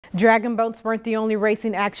Dragon boats weren't the only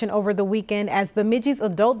racing action over the weekend, as Bemidji's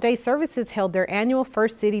Adult Day Services held their annual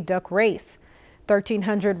First City Duck Race.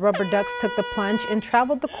 1,300 rubber ducks took the plunge and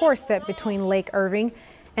traveled the course set between Lake Irving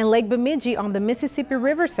and Lake Bemidji on the Mississippi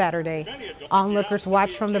River Saturday. Onlookers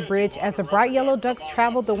watched from the bridge as the bright yellow ducks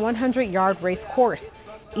traveled the 100-yard race course.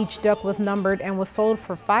 Each duck was numbered and was sold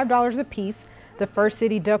for $5 apiece. The First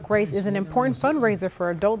City Duck Race is an important fundraiser for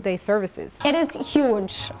Adult Day Services. It is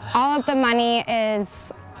huge. All of the money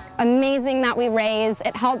is amazing that we raise.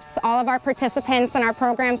 It helps all of our participants in our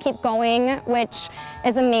program keep going, which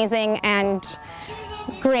is amazing and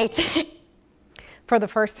great. For the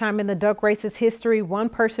first time in the duck race's history, one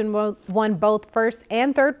person won both first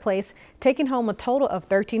and third place, taking home a total of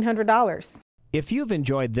 $1,300. If you've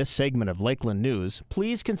enjoyed this segment of Lakeland News,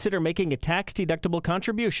 please consider making a tax-deductible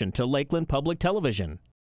contribution to Lakeland Public Television.